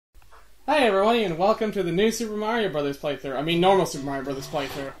Hi everyone, and welcome to the new Super Mario Brothers playthrough. I mean, normal Super Mario Brothers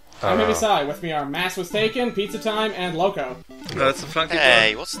playthrough. I'm going to be Sigh. With me are Maswastaken, Pizzatime, and Loco. That's a funky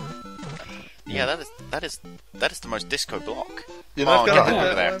Hey, block. what's? Yeah, that is the most disco block. You're not gonna hit over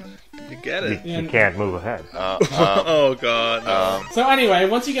that there. one? You get it. You can't move ahead. Oh god, no. So anyway,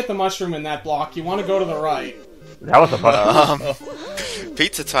 once you get the mushroom in that block, you want to go to the right. That was a fun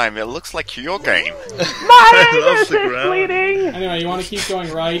Pizza time. It looks like your game. My loves the ground. bleeding! Anyway, you want to keep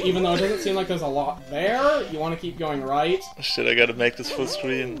going right, even though it doesn't seem like there's a lot there. You want to keep going right. Shit, I gotta make this full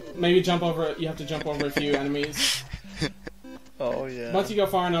screen. Maybe jump over. You have to jump over a few enemies. Oh yeah. Once you go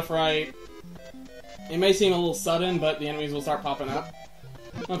far enough right, it may seem a little sudden, but the enemies will start popping up.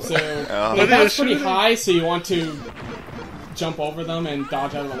 So that's pretty high, so you want to jump over them and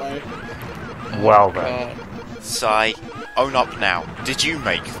dodge out of the way. Well then. Sigh, own up now. Did you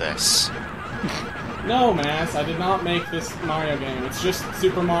make this? No, Mass, I did not make this Mario game. It's just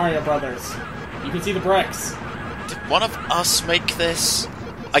Super Mario Brothers. You can see the bricks. Did one of us make this?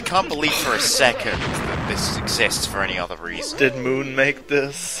 I can't believe for a second that this exists for any other reason. Did Moon make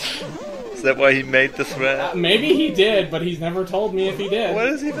this? Is that why he made this red? Maybe he did, but he's never told me if he did. What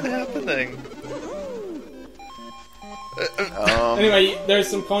is even happening? Anyway, there's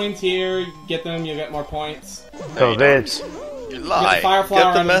some coins here. You get them, you get more points. So this... You You lie. get the fire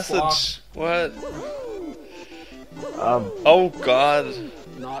flower Get the out of this block. message. What? Oh god.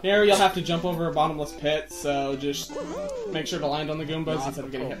 Here, you'll have to jump over a bottomless pit, so just make sure to land on the Goombas instead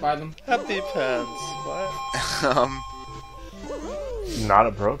of getting hit by them. Happy pants. What? Not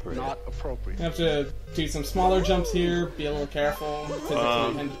appropriate. You have to do some smaller jumps here, be a little careful,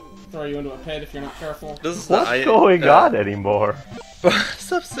 because it can throw you into a pit if you're not careful. This is What's going on anymore?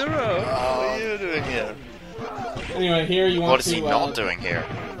 Sub-Zero, what are you doing here? Anyway, here you want What is to he not doing here?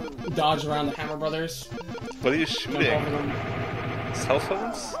 dodge around the Hammer Brothers. What are you Jump over shooting? them. Cell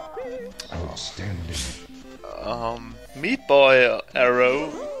phones? Um. Meat Boy Arrow,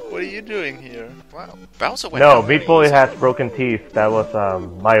 what are you doing here? Wow. Bowser went No, down Meat really Boy easy. has broken teeth. That was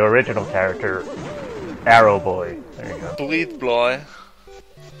my original character, Arrow Boy. There you go. Bleed Boy.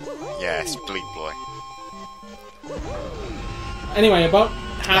 Yes, Bleed Boy. Anyway, about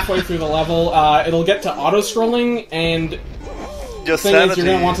halfway through the level, it'll get to auto-scrolling, and Your thing is, sanity.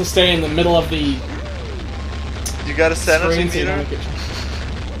 you're gonna want to stay in the middle of the You got a sanity screen so you don't meter?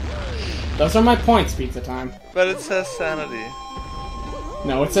 get... Those are my points, Pizza Time. But it says sanity.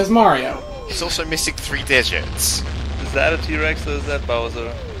 No, it says Mario. He's also missing 3 digits. Is that a T-Rex or is that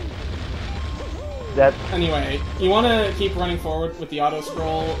Bowser? That Anyway, you want to keep running forward with the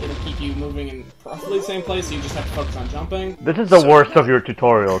auto-scroll. It'll keep you moving in roughly the same place, so you just have to focus on jumping. this is the worst of your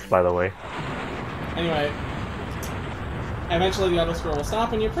tutorials, by the way. Anyway, eventually the auto-scroll will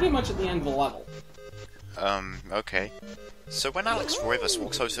stop, and you're pretty much at the end of the level. Okay. So when Alex Rivers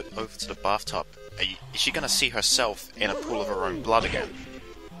walks over to the bathtub, is she gonna see herself in a pool of her own blood again?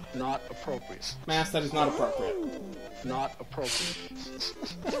 Not appropriate. Mass, that is not appropriate. Not appropriate.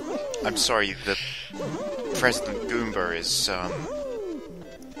 I'm sorry, the President Goomba is,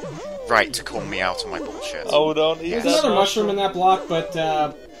 right to call me out on my bullshit. Oh, don't eat There's that another mushroom in that block, but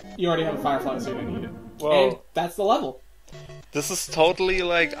you already have a Firefly, so you don't need it. Whoa. And that's the level. This is totally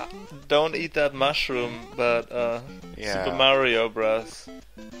like, don't eat that mushroom, but Yeah. Super Mario Bros.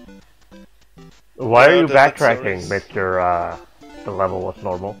 Why are Yeah, you that's backtracking, serious. Mr. The level was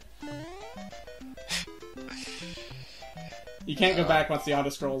normal? You can't go back once the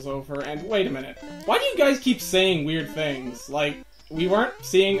auto-scroll's over, and wait a minute. Why do you guys keep saying weird things? Like, we weren't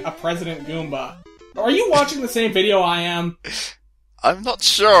seeing a President Goomba. Are you watching the same video I am? I'm not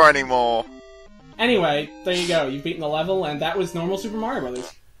sure anymore. Anyway, there you go. You've beaten the level, and that was normal Super Mario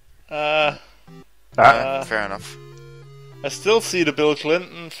Brothers. Fair enough. I still see the Bill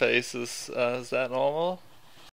Clinton faces. Is that normal?